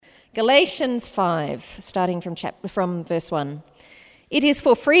Galatians 5, starting from verse 1. It is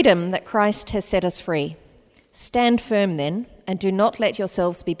for freedom that Christ has set us free. Stand firm then, and do not let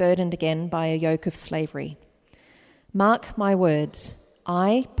yourselves be burdened again by a yoke of slavery. Mark my words.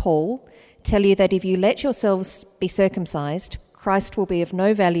 I, Paul, tell you that if you let yourselves be circumcised, Christ will be of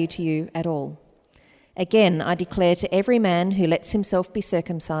no value to you at all. Again, I declare to every man who lets himself be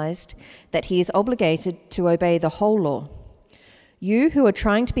circumcised that he is obligated to obey the whole law. You who are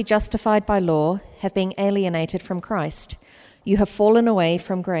trying to be justified by law have been alienated from Christ. You have fallen away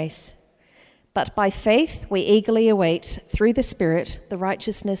from grace. But by faith we eagerly await, through the Spirit, the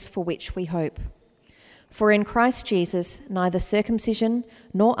righteousness for which we hope. For in Christ Jesus neither circumcision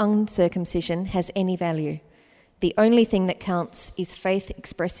nor uncircumcision has any value. The only thing that counts is faith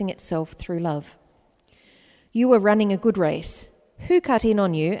expressing itself through love. You were running a good race. Who cut in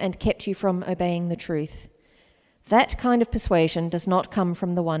on you and kept you from obeying the truth? That kind of persuasion does not come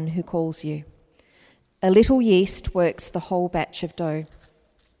from the one who calls you. A little yeast works the whole batch of dough.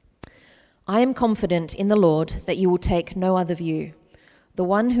 I am confident in the Lord that you will take no other view. The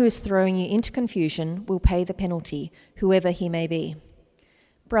one who is throwing you into confusion will pay the penalty, whoever he may be.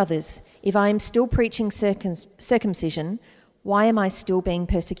 Brothers, if I am still preaching circumcision, why am I still being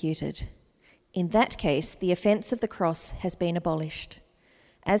persecuted? In that case, the offence of the cross has been abolished.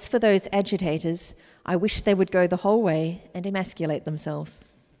 As for those agitators, I wish they would go the whole way and emasculate themselves.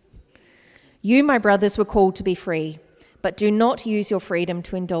 You, my brothers, were called to be free, but do not use your freedom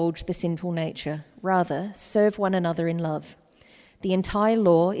to indulge the sinful nature. Rather, serve one another in love. The entire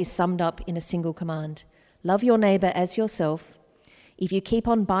law is summed up in a single command. Love your neighbour as yourself. If you keep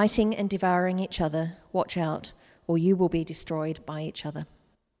on biting and devouring each other, watch out, or you will be destroyed by each other.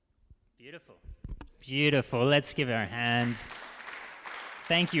 Beautiful. Beautiful. Let's give her a hand.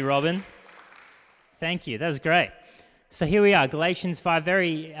 Thank you, Robin. Thank you. That was great. So here we are, Galatians 5.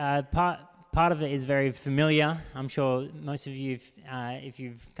 Very part of it is very familiar. I'm sure most of you, if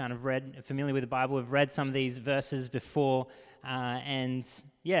you've kind of familiar with the Bible, have read some of these verses before. And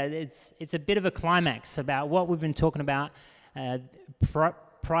yeah, it's a bit of a climax about what we've been talking about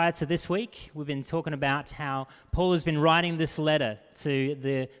prior to this week. We've been talking about how Paul has been writing this letter to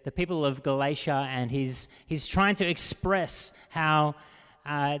the people of Galatia, and he's trying to express how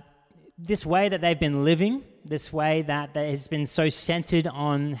this way that they've been living, this way that has been so centered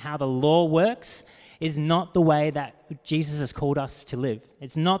on how the law works, is not the way that Jesus has called us to live.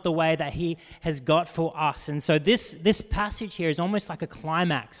 It's not the way that he has got for us. And so this passage here is almost like a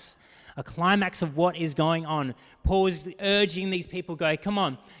climax of what is going on. Paul is urging these people, come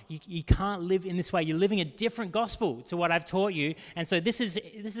on, you can't live in this way. You're living a different gospel to what I've taught you. And so this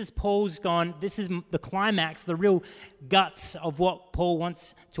is Paul's gone, this is the climax, the real guts of what Paul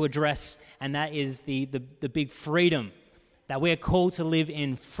wants to address, and that is the big freedom, that we're called to live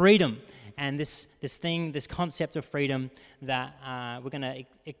in freedom. And this concept of freedom that we're going to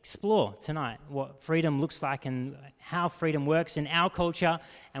explore tonight, what freedom looks like and how freedom works in our culture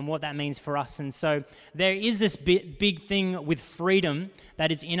and what that means for us. And so there is this big thing with freedom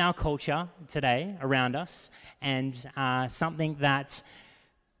that is in our culture today around us, and something that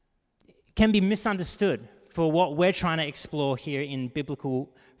can be misunderstood for what we're trying to explore here in biblical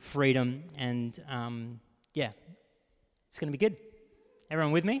freedom. And it's going to be good.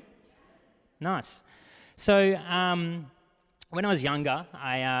 Everyone with me? Nice. So when I was younger,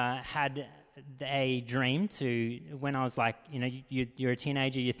 I had a dream when I was like, you're a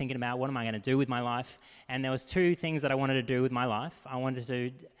teenager, you're thinking about what am I going to do with my life? And there was two things that I wanted to do with my life. I wanted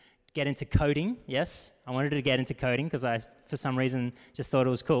to get into coding, yes. I wanted to get into coding because I, for some reason, just thought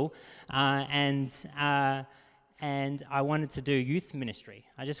it was cool. And I wanted to do youth ministry.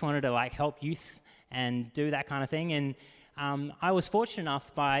 I just wanted to help youth and do that kind of thing. And I was fortunate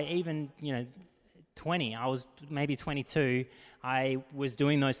enough by even, 20, I was maybe 22, I was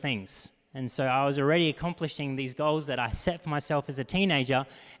doing those things. And so I was already accomplishing these goals that I set for myself as a teenager.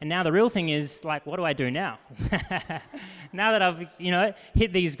 And now the real thing is, what do I do now? Now that I've,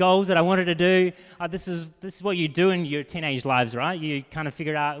 hit these goals that I wanted to do, this is what you do in your teenage lives, right? You kind of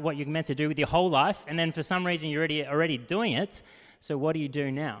figure out what you're meant to do with your whole life. And then for some reason, you're already doing it. So what do you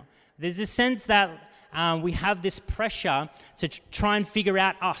do now? There's this sense that we have this pressure to try and figure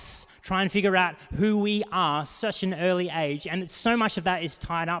out us, try and figure out who we are such an early age. And so much of that is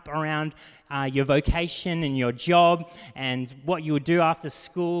tied up around your vocation and your job and what you would do after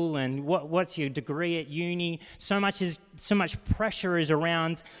school and what's your degree at uni. So much pressure is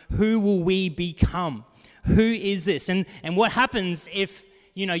around who will we become? Who is this? And what happens if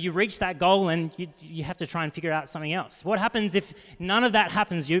you reach that goal and you have to try and figure out something else? What happens if none of that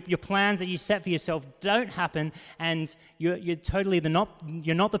happens? Your plans that you set for yourself don't happen, and you're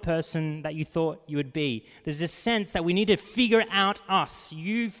not the person that you thought you would be. There's this sense that we need to figure out us.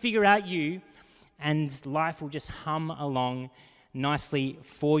 You figure out you, and life will just hum along nicely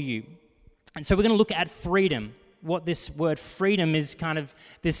for you. And so we're going to look at freedom. What this word freedom is, kind of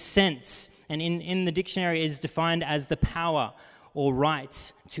this sense, and in the dictionary is defined as the power or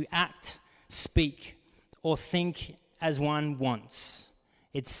right to act, speak, or think as one wants.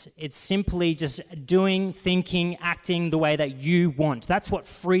 It's simply just doing, thinking, acting the way that you want. That's what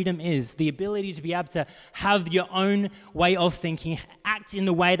freedom is, the ability to be able to have your own way of thinking, act in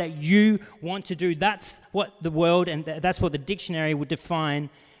the way that you want to do. That's what the world and that's what the dictionary would define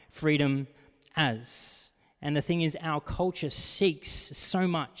freedom as. And the thing is, our culture seeks so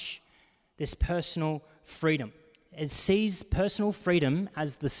much this personal freedom. It sees personal freedom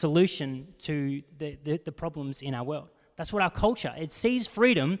as the solution to the problems in our world. That's what our culture, it sees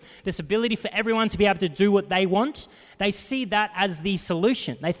freedom, this ability for everyone to be able to do what they want. They see that as the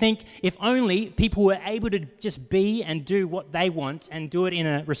solution. They think if only people were able to just be and do what they want and do it in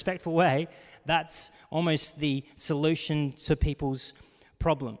a respectful way, that's almost the solution to people's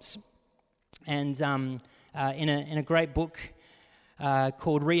problems. And in a great book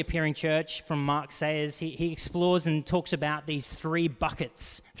called Reappearing Church from Mark Sayers, he explores and talks about these three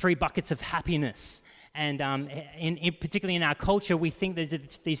buckets of happiness. And particularly in our culture, we think there's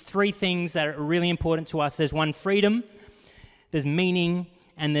these three things that are really important to us. There's one, freedom, there's meaning,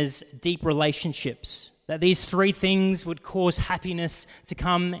 and there's deep relationships. That these three things would cause happiness to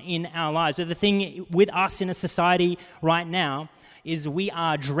come in our lives. But the thing with us in a society right now is we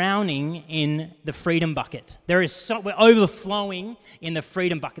are drowning in the freedom bucket. We're overflowing in the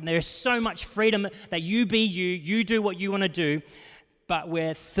freedom bucket. There is so much freedom that you be you do what you want to do, but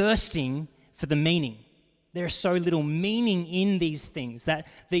we're thirsting for the meaning. There's so little meaning in these things, that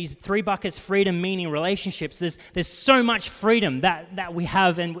these three buckets, freedom, meaning, relationships, there's so much freedom that we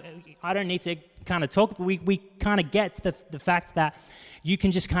have, and I don't need to kind of talk, but we kind of get the fact that you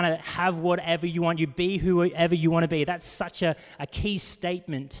can just kind of have whatever you want. You be whoever you want to be. That's such a key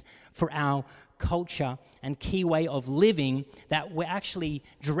statement for our culture and key way of living, that we're actually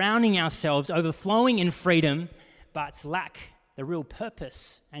drowning ourselves, overflowing in freedom, but lack the real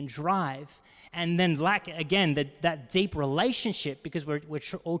purpose and drive, and then lack, again, that deep relationship, because we're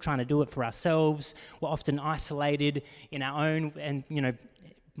all trying to do it for ourselves. We're often isolated in our own, and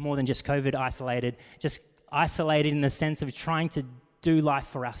more than just COVID isolated, just isolated in the sense of trying to do life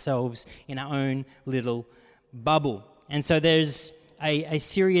for ourselves in our own little bubble. And so there's a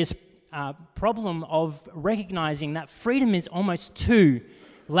serious problem of recognizing that freedom is almost too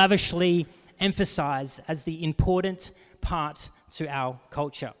lavishly emphasized as the important part to our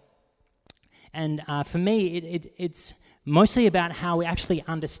culture. And for me, it's mostly about how we actually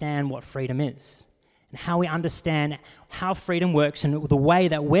understand what freedom is, and how we understand how freedom works and the way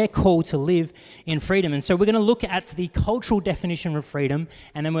that we're called to live in freedom. And so we're going to look at the cultural definition of freedom,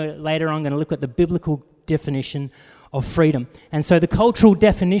 and then we're later on going to look at the biblical definition of freedom. And so the cultural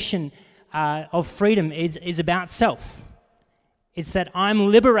definition of freedom is about self. It's that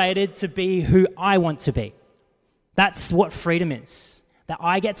I'm liberated to be who I want to be. That's what freedom is. That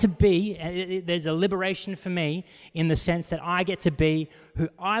I get to be, there's a liberation for me in the sense that I get to be who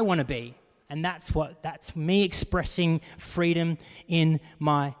I want to be. And that's me expressing freedom in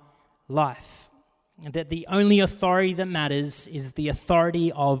my life. That the only authority that matters is the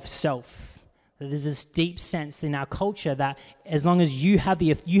authority of self. That there's this deep sense in our culture that as long as you have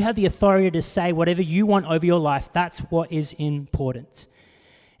the authority to say whatever you want over your life, that's what is important.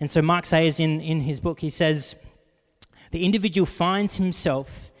 And so Mark Sayers in his book, he says, the individual finds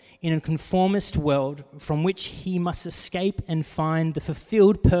himself in a conformist world from which he must escape and find the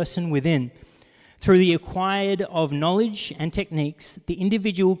fulfilled person within. Through the acquired of knowledge and techniques, the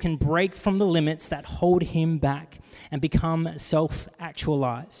individual can break from the limits that hold him back and become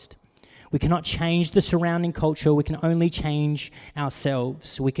self-actualized. We cannot change the surrounding culture, we can only change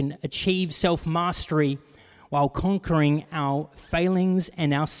ourselves. We can achieve self-mastery while conquering our failings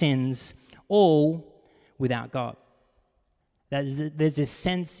and our sins, all without God. There's this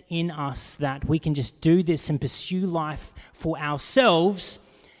sense in us that we can just do this and pursue life for ourselves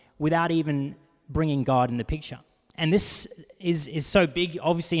without even bringing God in the picture. And this is so big,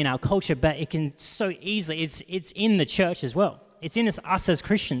 obviously, in our culture, but it can so easily, it's in the church as well. It's in us as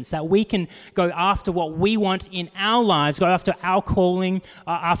Christians that we can go after what we want in our lives, go after our calling,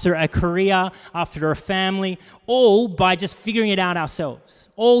 after a career, after a family, all by just figuring it out ourselves,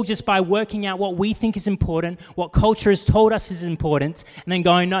 all just by working out what we think is important, what culture has told us is important, and then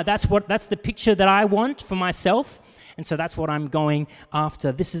going, no, that's the picture that I want for myself, and so that's what I'm going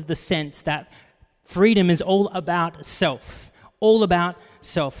after. This is the sense that freedom is all about self,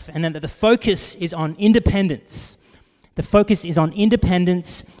 and then that the focus is on independence. The focus is on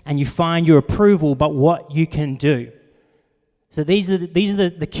independence, and you find your approval by what you can do. So these are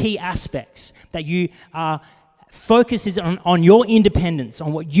the key aspects, that you focus is on your independence,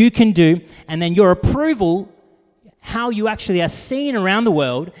 on what you can do, and then your approval, how you actually are seen around the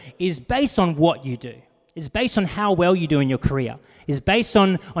world, is based on what you do. It's based on how well you do in your career. It's based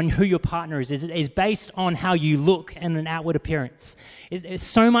on who your partner is. It's based on how you look and an outward appearance. It's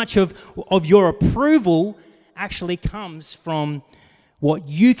so much of your approval actually comes from what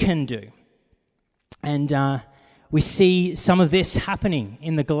you can do. And we see some of this happening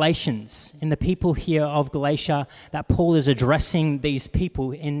in the Galatians, in the people here of Galatia, that Paul is addressing these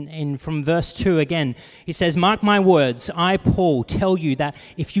people. From verse 2 again, he says, "Mark my words, I, Paul, tell you that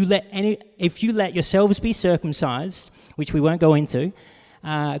if you let yourselves be circumcised," which we won't go into,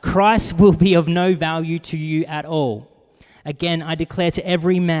 "Christ will be of no value to you at all. Again, I declare to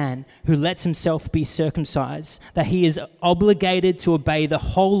every man who lets himself be circumcised that he is obligated to obey the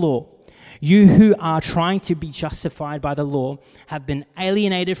whole law. You who are trying to be justified by the law have been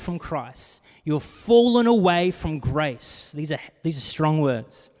alienated from Christ. You have fallen away from grace." These are strong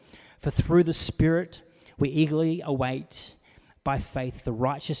words. "For through the Spirit we eagerly await by faith the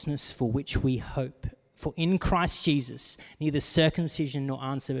righteousness for which we hope. For in Christ Jesus neither circumcision nor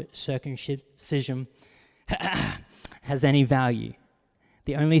uncircumcision has any value.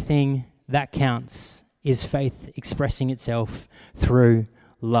 The only thing that counts is faith expressing itself through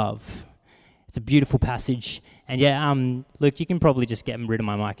love." It's a beautiful passage. And Luke, you can probably just get rid of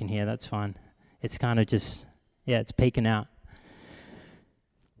my mic in here. That's fine. It's kind of just, it's peeking out.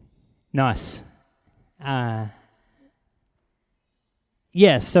 Nice.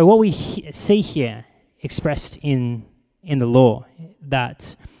 So what we see here expressed in the law,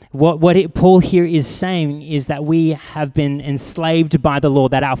 that Paul here is saying is that we have been enslaved by the law,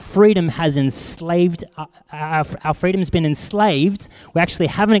 that our freedom has enslaved, our freedom's been enslaved. We actually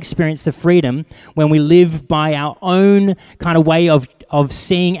haven't experienced the freedom when we live by our own kind of way of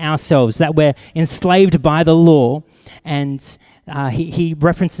seeing ourselves, that we're enslaved by the law. And he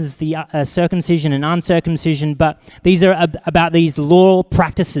references the circumcision and uncircumcision, but these are about these law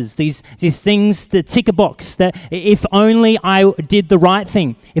practices, these things that tick a box, that if only I did the right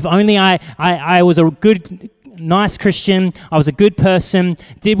thing, if only I was a good, nice Christian, I was a good person,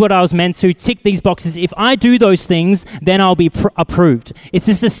 did what I was meant to, tick these boxes. If I do those things, then I'll be approved. It's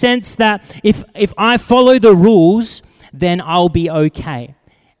just a sense that if I follow the rules, then I'll be okay.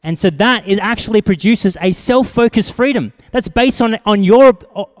 And so that actually produces a self-focused freedom. That's based on your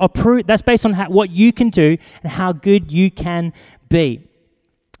that's based on what you can do and how good you can be.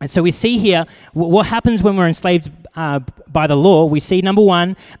 And so we see here what happens when we're enslaved by the law. We see, number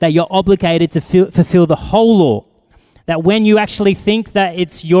one, that you're obligated to fulfill the whole law. That when you actually think that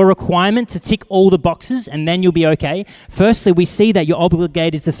it's your requirement to tick all the boxes and then you'll be okay, firstly, we see that you're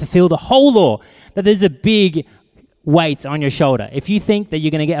obligated to fulfill the whole law. That there's a big weight on your shoulder. If you think that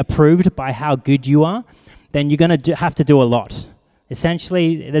you're going to get approved by how good you are, then you're going to have to do a lot.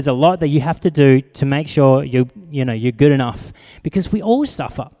 Essentially, there's a lot that you have to do to make sure you're good enough, because we all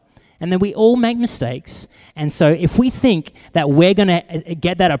stuff up and then we all make mistakes. And so if we think that we're going to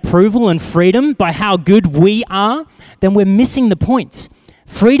get that approval and freedom by how good we are, then we're missing the point.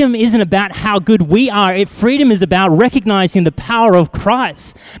 Freedom isn't about how good we are. Freedom is about recognizing the power of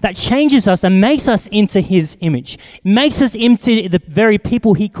Christ that changes us and makes us into his image. It makes us into the very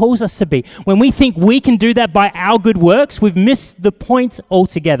people he calls us to be. When we think we can do that by our good works, we've missed the point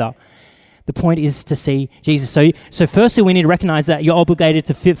altogether. The point is to see Jesus. So firstly, we need to recognize that you're obligated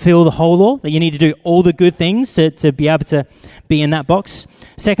to fulfill the whole law, that you need to do all the good things to be able to be in that box.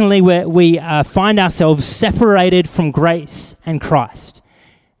 Secondly, we find ourselves separated from grace and Christ.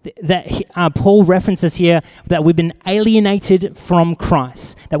 That Paul references here that we've been alienated from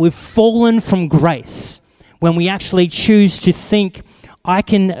Christ, that we've fallen from grace. When we actually choose to think, I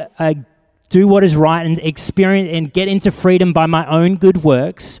can do what is right and experience and get into freedom by my own good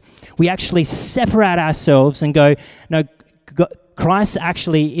works, we actually separate ourselves and go, no, Christ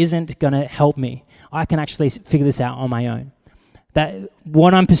actually isn't going to help me. I can actually figure this out on my own. That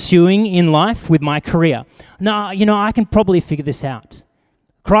what I'm pursuing in life with my career, I can probably figure this out.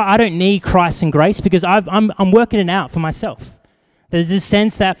 I don't need Christ and grace because I'm working it out for myself. There's this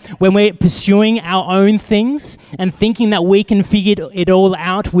sense that when we're pursuing our own things and thinking that we can figure it all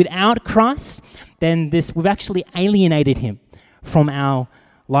out without Christ, then we've actually alienated him from our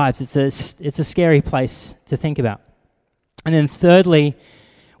lives. It's a scary place to think about. And then thirdly,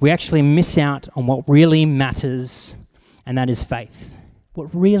 we actually miss out on what really matters, and that is faith.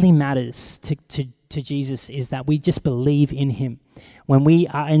 What really matters to Jesus is that we just believe in him. When we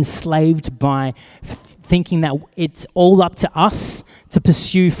are enslaved by thinking that it's all up to us to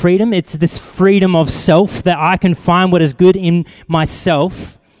pursue freedom, it's this freedom of self that I can find what is good in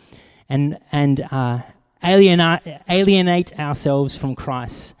myself and alienate ourselves from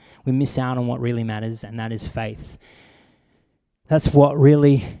Christ, we miss out on what really matters, and that is faith. That's what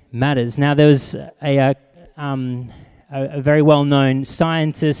really matters. Now, there was a very well-known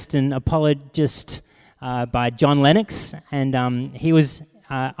scientist and apologist by John Lennox, and he was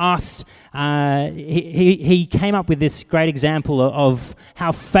asked, he came up with this great example of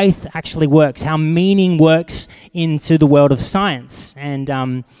how faith actually works, how meaning works into the world of science.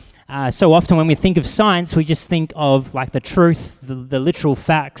 And so often when we think of science, we just think of like the truth, the literal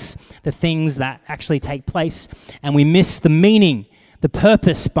facts, the things that actually take place, and we miss the meaning, the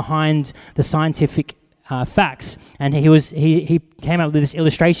purpose behind the scientific facts. And he came up with this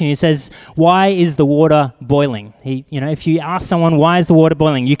illustration. He says, "Why is the water boiling?" If you ask someone why is the water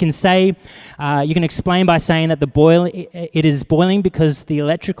boiling, you can say, you can explain by saying that it is boiling because the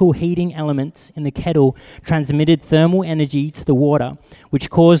electrical heating elements in the kettle transmitted thermal energy to the water, which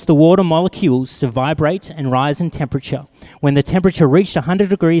caused the water molecules to vibrate and rise in temperature. When the temperature reached 100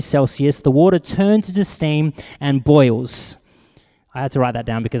 degrees Celsius, the water turned to steam and boils. I had to write that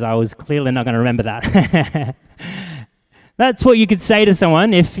down because I was clearly not going to remember that. That's what you could say to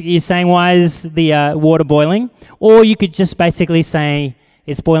someone if you're saying, why is the water boiling? Or you could just basically say,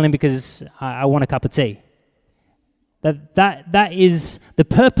 it's boiling because I want a cup of tea. That is the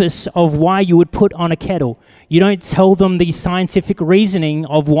purpose of why you would put on a kettle. You don't tell them the scientific reasoning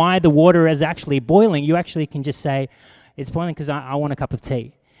of why the water is actually boiling. You actually can just say, it's boiling because I want a cup of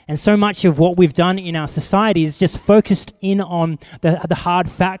tea. And so much of what we've done in our society is just focused in on the hard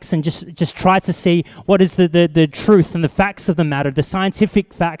facts and just try to see what is the truth and the facts of the matter, the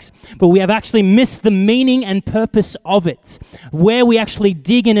scientific facts, but we have actually missed the meaning and purpose of it, where we actually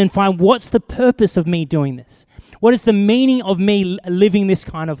dig in and find what's the purpose of me doing this? What is the meaning of me living this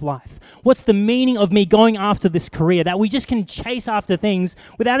kind of life? What's the meaning of me going after this career? That we just can chase after things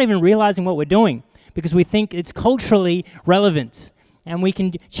without even realizing what we're doing because we think it's culturally relevant. And we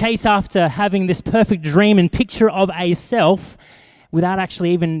can chase after having this perfect dream and picture of a self without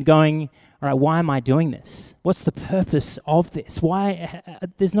actually even going, all right, why am I doing this? What's the purpose of this? Why?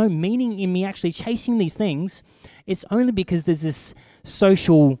 There's no meaning in me actually chasing these things. It's only because there's this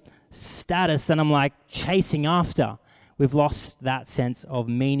social status that I'm like chasing after. We've lost that sense of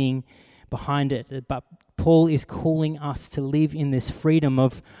meaning behind it. But Paul is calling us to live in this freedom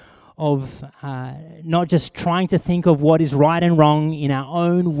of not just trying to think of what is right and wrong in our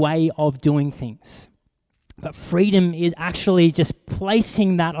own way of doing things. But freedom is actually just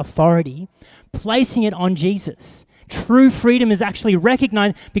placing that authority, placing it on Jesus. True freedom is actually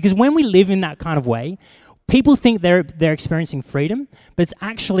recognized because when we live in that kind of way, people think they're experiencing freedom, but it's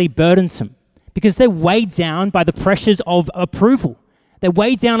actually burdensome because they're weighed down by the pressures of approval. They're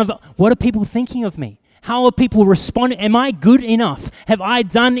weighed down of what are people thinking of me? How are people responding? Am I good enough? Have I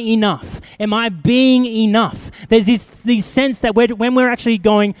done enough? Am I being enough? There's this sense that when we're actually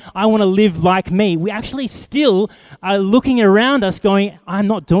going, I want to live like me, we actually still are looking around us going, I'm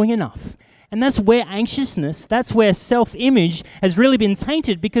not doing enough. And that's where anxiousness, that's where self-image has really been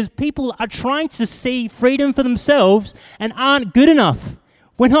tainted because people are trying to see freedom for themselves and aren't good enough.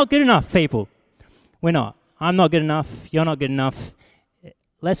 We're not good enough, people. We're not. I'm not good enough. You're not good enough.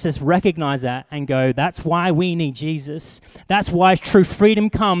 Let's just recognize that and go, that's why we need Jesus. That's why true freedom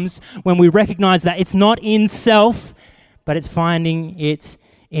comes when we recognize that it's not in self, but it's finding it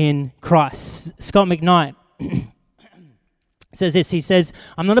in Christ. Scott McKnight says this. He says,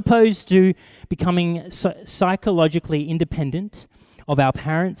 I'm not opposed to becoming psychologically independent of our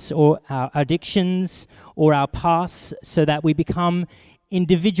parents or our addictions or our past so that we become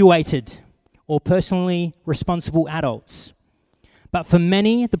individuated or personally responsible adults. But for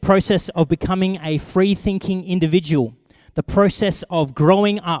many, the process of becoming a free-thinking individual, the process of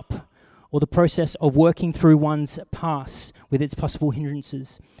growing up, or the process of working through one's past with its possible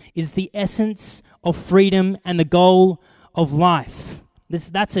hindrances, is the essence of freedom and the goal of life.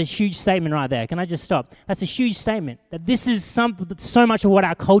 That's a huge statement right there. Can I just stop? That's a huge statement. That this is so much of what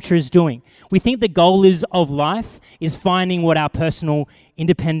our culture is doing. We think the goal of life is finding what our personal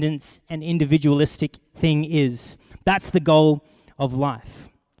independence and individualistic thing is. That's the goal of life.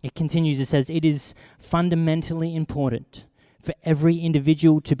 It continues, it says, it is fundamentally important for every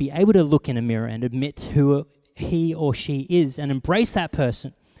individual to be able to look in a mirror and admit who he or she is and embrace that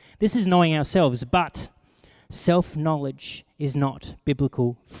person. This is knowing ourselves, but self-knowledge is not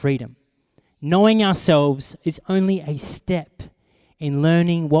biblical freedom. Knowing ourselves is only a step in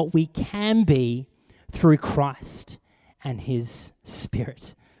learning what we can be through Christ and His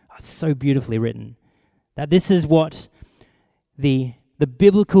Spirit. Oh, it's so beautifully written that this is what the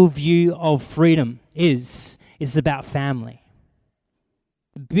biblical view of freedom is about family.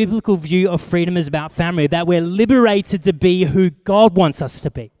 The biblical view of freedom is about family, that we're liberated to be who God wants us to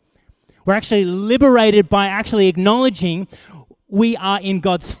be. We're actually liberated by actually acknowledging we are in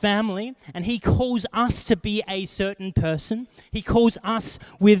God's family, and He calls us to be a certain person. He calls us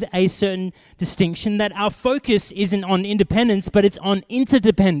with a certain distinction, that our focus isn't on independence, but it's on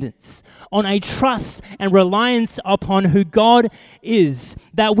interdependence, on a trust and reliance upon who God is,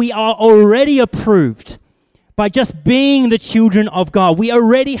 that we are already approved by just being the children of God. We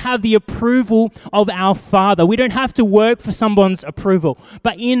already have the approval of our Father. We don't have to work for someone's approval,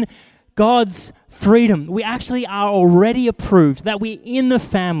 but in God's freedom, we actually are already approved, that we're in the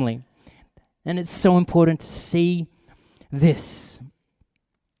family. And it's so important to see this.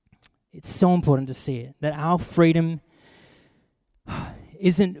 It's so important to see it, that our freedom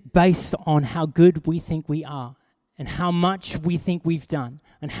isn't based on how good we think we are and how much we think we've done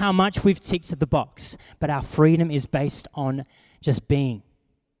and how much we've ticked the box, but our freedom is based on just being,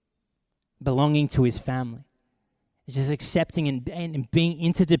 belonging to His family. It's just accepting and being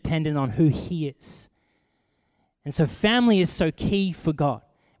interdependent on who He is. And so family is so key for God.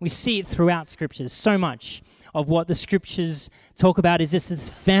 We see it throughout Scriptures. So much of what the Scriptures talk about is this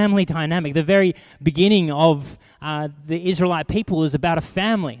family dynamic. The very beginning of the Israelite people is about a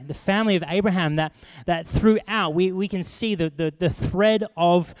family, the family of Abraham, that throughout we can see the thread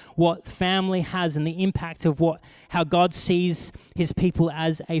of what family has and the impact of how God sees His people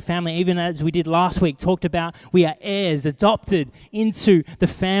as a family. Even as we did last week, talked about we are heirs, adopted into the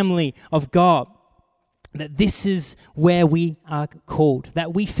family of God. That this is where we are called,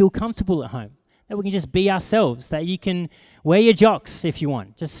 that we feel comfortable at home, that we can just be ourselves, that you can wear your jocks if you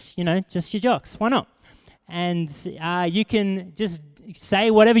want, just your jocks, why not? And you can just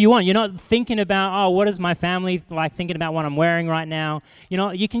say whatever you want. You're not thinking about, what is my family like, thinking about what I'm wearing right now.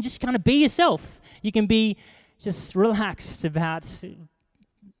 You can just kind of be yourself. You can be just relaxed about,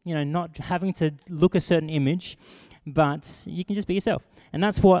 not having to look a certain image, but you can just be yourself. And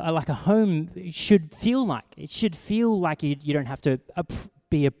that's what like a home should feel like. It should feel like you don't have to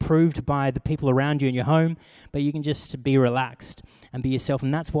be approved by the people around you in your home, but you can just be relaxed and be yourself.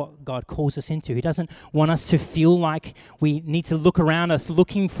 And that's what God calls us into. He doesn't want us to feel like we need to look around us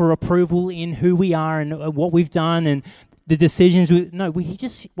looking for approval in who we are and what we've done and the decisions. He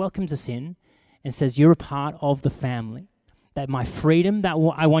just welcomes us in and says, you're a part of the family. That my freedom that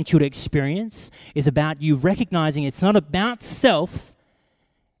I want you to experience is about you recognizing it's not about self,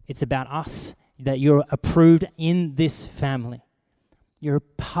 it's about us, that you're approved in this family. You're a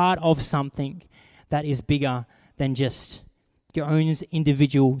part of something that is bigger than just your own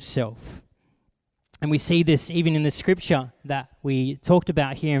individual self. And we see this even in the scripture that we talked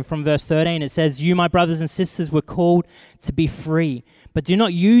about here. And from verse 13, it says, you, my brothers and sisters, were called to be free, but do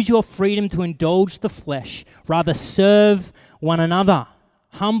not use your freedom to indulge the flesh. Rather, serve one another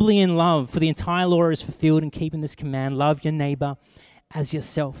humbly in love, for the entire law is fulfilled in keeping this command: love your neighbor as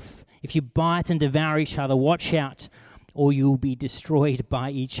yourself. If you bite and devour each other, watch out, or you'll be destroyed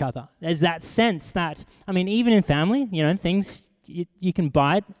by each other. There's that sense that, even in family, things you can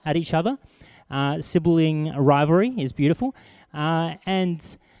bite at each other. Sibling rivalry is beautiful.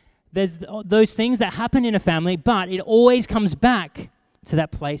 And there's those things that happen in a family, but it always comes back to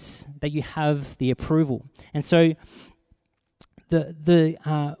that place that you have the approval. And so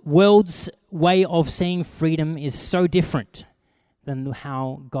the world's way of seeing freedom is so different than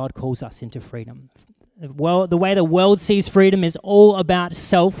how God calls us into freedom. Well, the way the world sees freedom is all about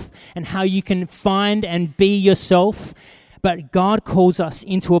self and how you can find and be yourself. But God calls us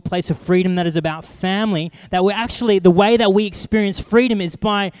into a place of freedom that is about family, that we're actually, the way that we experience freedom is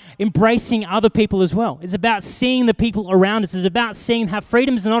by embracing other people as well. It's about seeing the people around us. It's about seeing how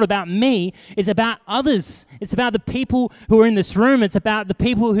freedom is not about me, it's about others. It's about the people who are in this room. It's about the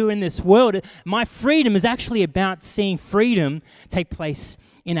people who are in this world. My freedom is actually about seeing freedom take place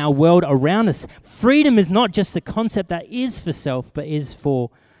in our world around us. Freedom is not just a concept that is for self, but is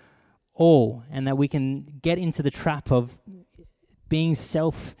for all, and that we can get into the trap of being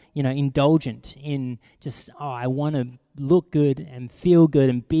indulgent in just, I want to look good and feel good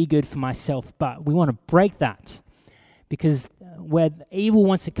and be good for myself, but we want to break that because where evil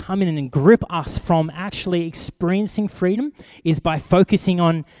wants to come in and grip us from actually experiencing freedom is by focusing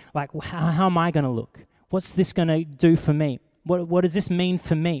on, like, how am I going to look? What's this going to do for me? What does this mean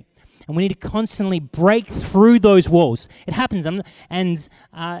for me? And we need to constantly break through those walls. It happens.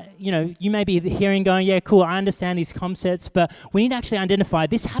 You may be hearing going, yeah, cool, I understand these concepts, but we need to actually identify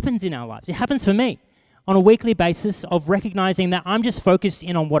this happens in our lives. It happens for me on a weekly basis of recognizing that I'm just focused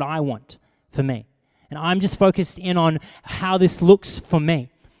in on what I want for me. And I'm just focused in on how this looks for me.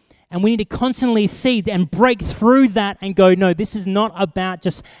 And we need to constantly see and break through that and go, no, this is not about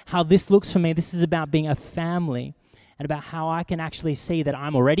just how this looks for me. This is about being a family and about how I can actually see that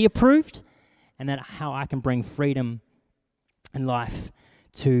I'm already approved and that how I can bring freedom and life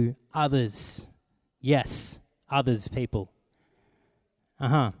to others. Yes, others, people.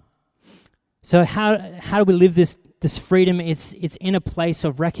 So how do we live this freedom? It's in a place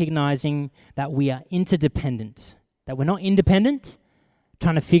of recognizing that we are interdependent, that we're not independent,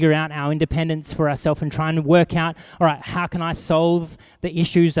 trying to figure out our independence for ourselves and trying to work out, all right, how can I solve the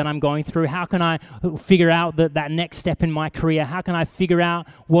issues that I'm going through? How can I figure out that next step in my career? How can I figure out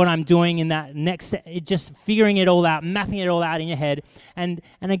what I'm doing in that next step? Just figuring it all out, mapping it all out in your head. And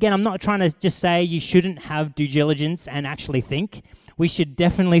again, I'm not trying to just say you shouldn't have due diligence and actually think. We should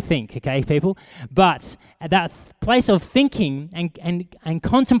definitely think, okay, people? But at that place of thinking and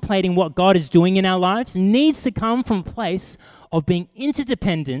contemplating what God is doing in our lives needs to come from a place of being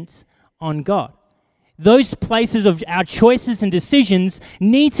interdependent on God. Those places of our choices and decisions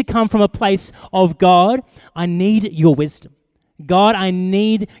need to come from a place of, God, I need your wisdom. God, I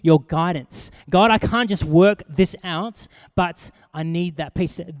need your guidance. God, I can't just work this out, but I need that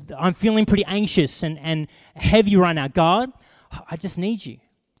peace. I'm feeling pretty anxious and heavy right now. God, I just need you.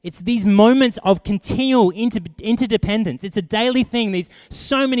 It's these moments of continual interdependence. It's a daily thing. There's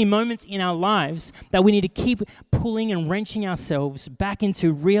so many moments in our lives that we need to keep pulling and wrenching ourselves back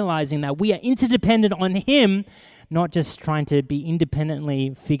into realizing that we are interdependent on Him, not just trying to be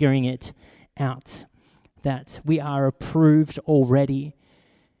independently figuring it out. That we are approved already.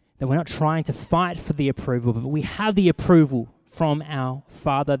 That we're not trying to fight for the approval, but we have the approval from our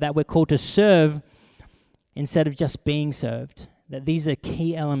Father that we're called to serve instead of just being served. That these are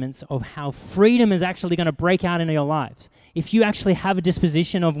key elements of how freedom is actually going to break out into your lives. If you actually have a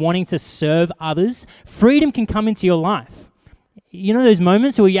disposition of wanting to serve others, freedom can come into your life. You know those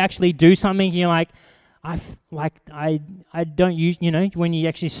moments where you actually do something and you're like, I don't use, when you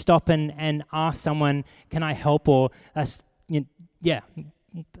actually stop and ask someone, can I help? Or,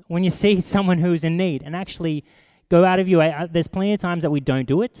 when you see someone who's in need and actually go out of your way. There's plenty of times that we don't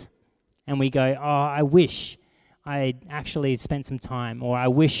do it and we go, oh, I wish I actually spent some time, or I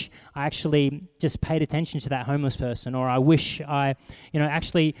wish I actually just paid attention to that homeless person, or I wish I,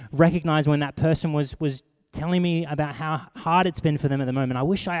 actually recognized when that person was telling me about how hard it's been for them at the moment. I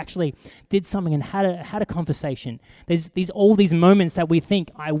wish I actually did something and had a conversation. There's all these moments that we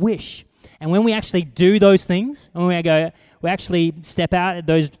think, I wish. And when we actually do those things, and we actually step out at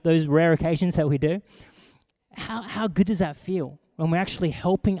those rare occasions that we do, how good does that feel when we're actually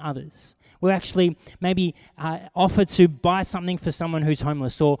helping others? We'll actually maybe offer to buy something for someone who's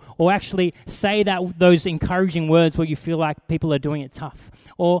homeless, or actually say those encouraging words where you feel like people are doing it tough.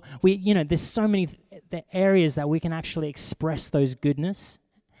 Or there's so many areas that we can actually express those goodness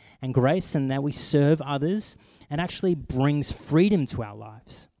and grace, and that we serve others, and actually brings freedom to our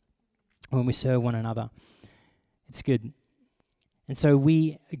lives when we serve one another. It's good. And so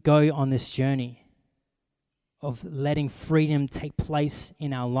we go on this journey of letting freedom take place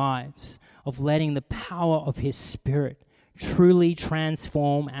in our lives, of letting the power of His Spirit truly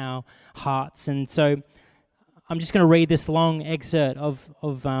transform our hearts. And so I'm just going to read this long excerpt of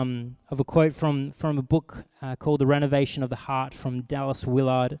a quote from a book called The Renovation of the Heart from Dallas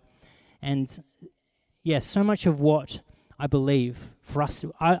Willard. And yes, so much of what I believe for us,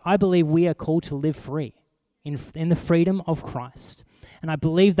 I believe we are called to live free in the freedom of Christ. And I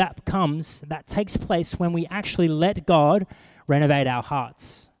believe that takes place when we actually let God renovate our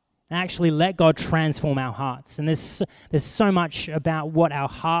hearts and actually let God transform our hearts. And there's so much about what our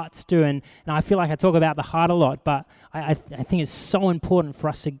hearts do. And I feel like I talk about the heart a lot, but I think it's so important for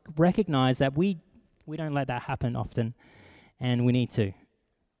us to recognize that we don't let that happen often, and we need to.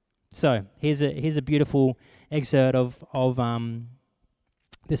 So here's a beautiful excerpt of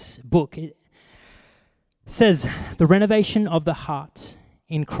this book. It says, the renovation of the heart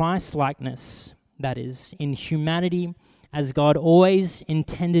in Christ's likeness, that is, in humanity as God always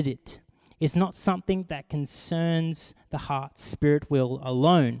intended it, is not something that concerns the heart, spirit, will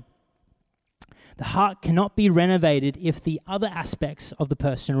alone. The heart cannot be renovated if the other aspects of the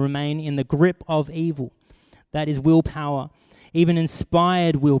person remain in the grip of evil, that is willpower. even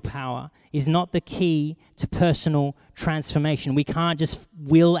inspired willpower, is not the key to personal transformation. We can't just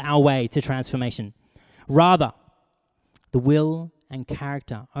will our way to transformation. Rather, the will and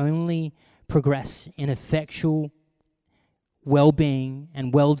character only progress in effectual well-being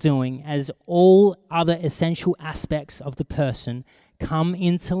and well-doing as all other essential aspects of the person come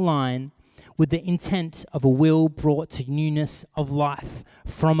into line with the intent of a will brought to newness of life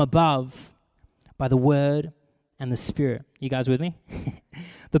from above by the Word and the Spirit. You guys with me?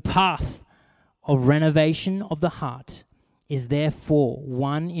 The path of renovation of the heart is therefore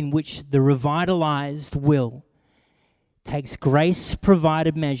one in which the revitalized will takes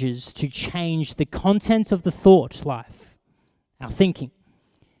grace-provided measures to change the content of the thought life, our thinking,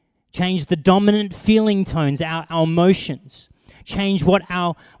 change the dominant feeling tones, our emotions, change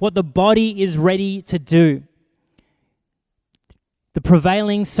what the body is ready to do, the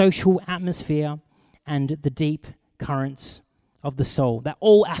prevailing social atmosphere, and the deep currents of the soul. That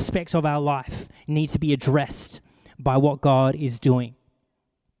all aspects of our life need to be addressed by what God is doing.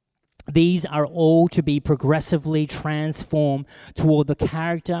 These are all to be progressively transformed toward the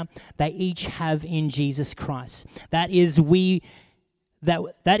character they each have in Jesus Christ. That is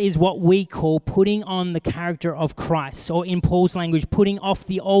what we call putting on the character of Christ, or in Paul's language, putting off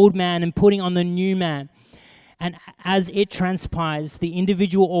the old man and putting on the new man. And as it transpires, the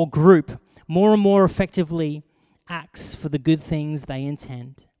individual or group more and more effectively acts for the good things they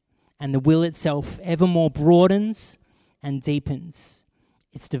intend, and the will itself ever more broadens and deepens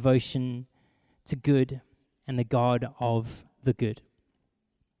its devotion to good and the God of the good.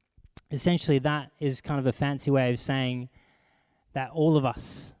 Essentially, that is kind of a fancy way of saying that all of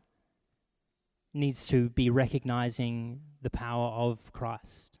us needs to be recognizing the power of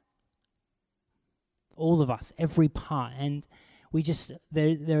Christ. All of us, every part. And we just,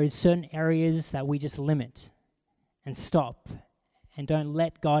 there are certain areas that we just limit and stop and don't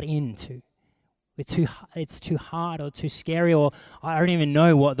let God into. It's too hard or too scary, or I don't even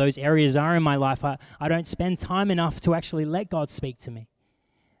know what those areas are in my life. I don't spend time enough to actually let God speak to me.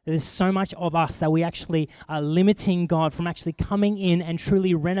 There's so much of us that we actually are limiting God from actually coming in and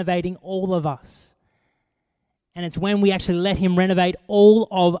truly renovating all of us. And it's when we actually let Him renovate all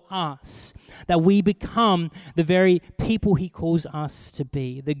of us that we become the very people He calls us to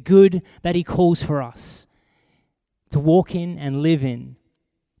be, the good that He calls for us to walk in and live in.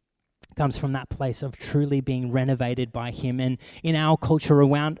 Comes from that place of truly being renovated by Him. And in our culture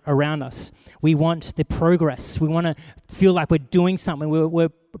around us, we want the progress. We want to feel like we're doing something. We're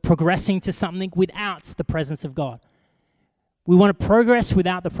progressing to something without the presence of God. We want to progress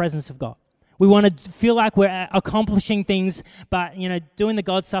without the presence of God. We want to feel like we're accomplishing things, but doing the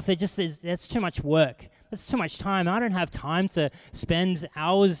God stuff, that's too much work. That's too much time. I don't have time to spend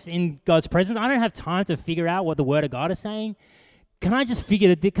hours in God's presence. I don't have time to figure out what the Word of God is saying. Can I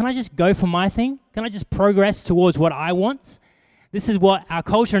just go for my thing? Can I just progress towards what I want? This is what our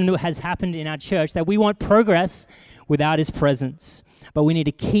culture has happened in our church, that we want progress without His presence. But we need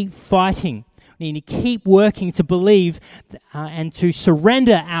to keep fighting. We need to keep working to believe and to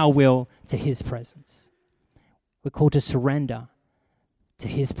surrender our will to His presence. We're called to surrender to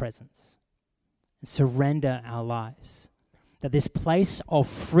His presence and surrender our lives. That this place of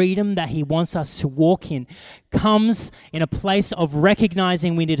freedom that He wants us to walk in comes in a place of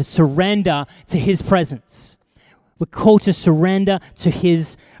recognizing we need to surrender to His presence. We're called to surrender to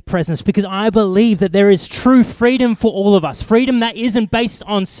His presence, because I believe that there is true freedom for all of us. Freedom that isn't based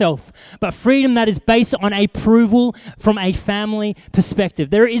on self, but freedom that is based on approval from a family perspective.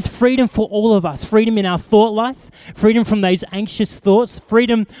 There is freedom for all of us. Freedom in our thought life, freedom from those anxious thoughts,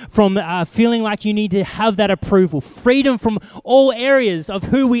 freedom from feeling like you need to have that approval, freedom from all areas of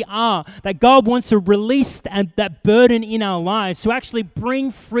who we are, that God wants to release that burden in our lives to actually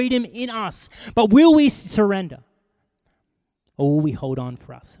bring freedom in us. But will we surrender? Or will we hold on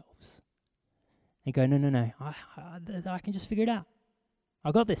for ourselves and go, no, I can just figure it out.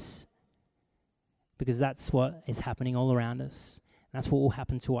 I got this. Because that's what is happening all around us. And that's what will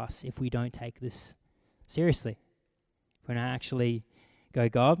happen to us if we don't take this seriously. If we don't actually go,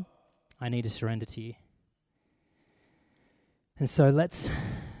 God, I need to surrender to you. And so let's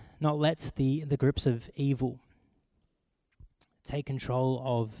not let the grips of evil take control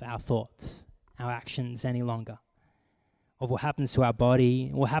of our thoughts, our actions any longer, of what happens to our body,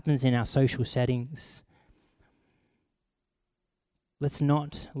 what happens in our social settings. Let's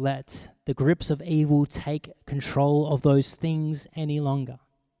not let the grips of evil take control of those things any longer.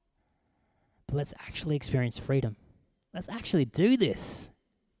 But let's actually experience freedom. Let's actually do this.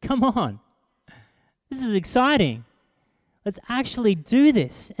 Come on. This is exciting. Let's actually do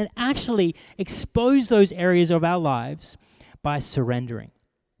this and actually expose those areas of our lives by surrendering,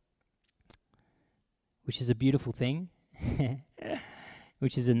 which is a beautiful thing,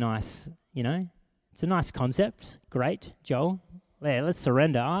 which is a nice, it's a nice concept. Great, Joel. Yeah, let's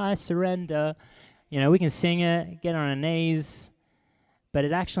surrender. I surrender. We can sing it, get on our knees, but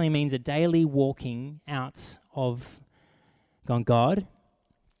it actually means a daily walking out of going, God,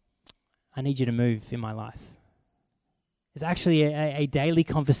 I need you to move in my life. It's actually a daily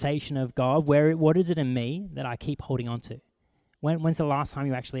conversation of God, what is it in me that I keep holding on to? When's the last time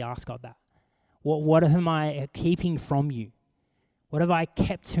you actually asked God that? What am I keeping from you? What have I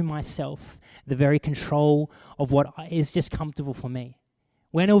kept to myself? The very control of what is just comfortable for me.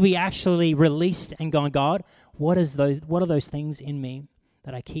 When will we actually released and gone, God, what are those things in me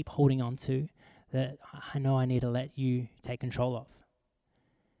that I keep holding on to that I know I need to let you take control of?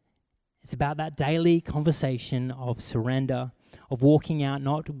 It's about that daily conversation of surrender, of walking out,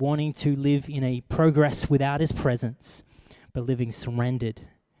 not wanting to live in a progress without his presence, but living surrendered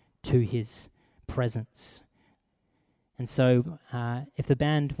to his presence. And so if the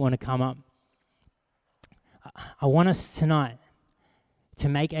band want to come up, I want us tonight to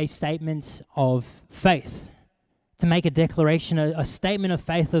make a statement of faith, to make a declaration, a statement of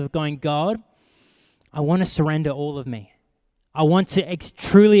faith of going, God, I want to surrender all of me. I want to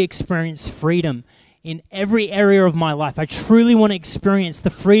truly experience freedom in every area of my life. I truly want to experience the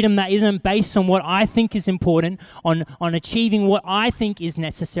freedom that isn't based on what I think is important, on achieving what I think is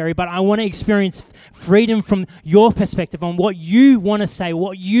necessary, but I want to experience freedom from your perspective on what you want to say,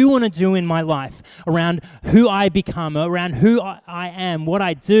 what you want to do in my life, around who I become, around who I am, what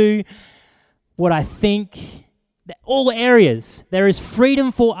I do, what I think, all areas. There is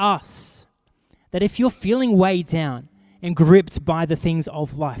freedom for us, that if you're feeling weighed down and gripped by the things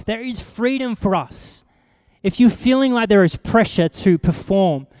of life, there is freedom for us. If you're feeling like there is pressure to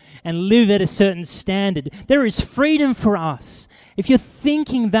perform and live at a certain standard, there is freedom for us. If you're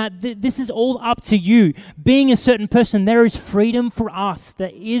thinking that this is all up to you, being a certain person, there is freedom for us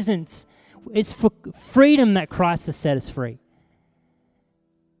that isn't. It's for freedom that Christ has set us free.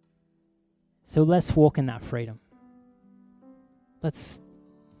 So let's walk in that freedom. Let's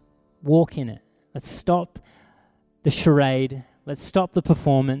walk in it. Let's stop the charade. Let's stop the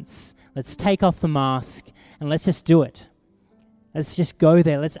performance. Let's take off the mask and let's just do it. Let's just go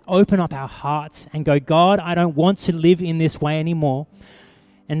there. Let's open up our hearts and go, God, I don't want to live in this way anymore.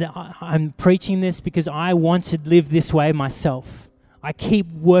 And I'm preaching this because I want to live this way myself. I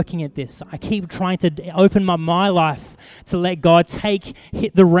keep working at this. I keep trying to open my life to let God take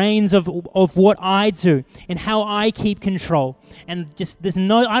the reins of what I do and how I keep control. And just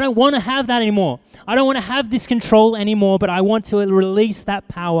I don't want to have that anymore. I don't want to have this control anymore, but I want to release that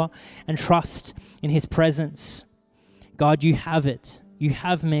power and trust in his presence. God, you have it. You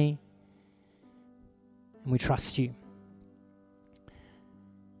have me. And we trust you.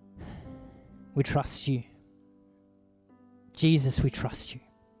 We trust you. Jesus, we trust you.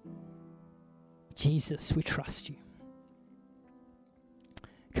 Jesus, we trust you.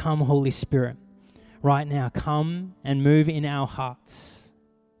 Come, Holy Spirit, right now. Come and move in our hearts.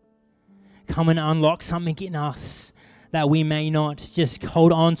 Come and unlock something in us that we may not just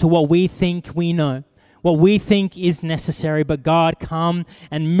hold on to what we think we know, what we think is necessary, but God, come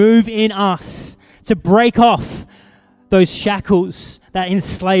and move in us to break off those shackles that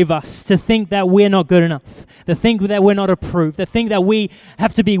enslave us, to think that we're not good enough, to think that we're not approved, to think that we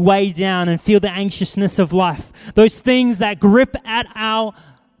have to be weighed down and feel the anxiousness of life. Those things that grip at our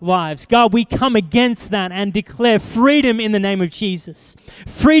lives. God, we come against that and declare freedom in the name of Jesus.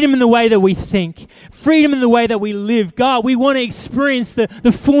 Freedom in the way that we think. Freedom in the way that we live. God, we want to experience the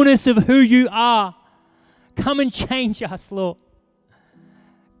fullness of who you are. Come and change us, Lord.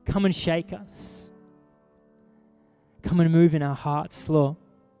 Come and shake us. Come and move in our hearts, Lord.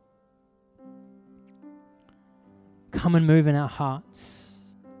 Come and move in our hearts.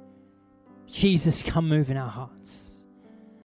 Jesus, come move in our hearts.